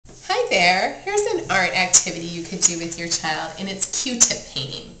there, here's an art activity you could do with your child, and it's Q-tip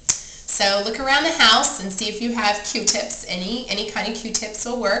painting. So look around the house and see if you have Q-tips. Any kind of Q-tips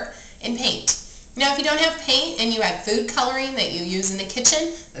will work, and paint. Now if you don't have paint and you have food coloring that you use in the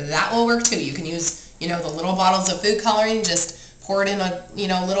kitchen, that will work too. You can use, the little bottles of food coloring, just pour it in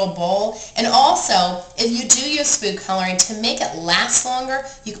a, little bowl. And also, if you do use food coloring, to make it last longer,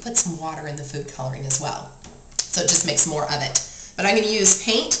 you can put some water in the food coloring as well. So it just makes more of it. But I'm going to use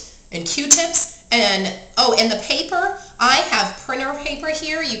paint and Q-tips and the paper. I have printer paper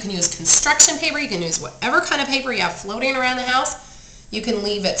here. You can use construction paper. You can use whatever kind of paper you have floating around the house. You can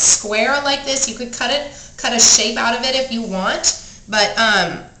leave it square like this. You could cut a shape out of it if you want. But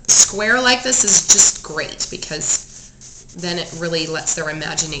square like this is just great because then it really lets their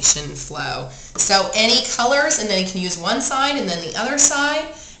imagination flow. So any colors, and then you can use one side and then the other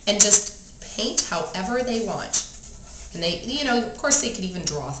side, and just paint however they want. And they, of course they could even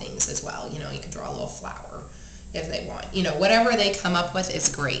draw things as well. You could draw a little flower if they want. Whatever they come up with is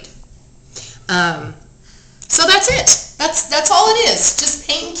great. So that's it. That's all it is. Just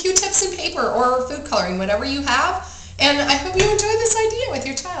paint Q-tips and paper or food coloring, whatever you have. And I hope you enjoy this idea with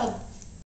your child.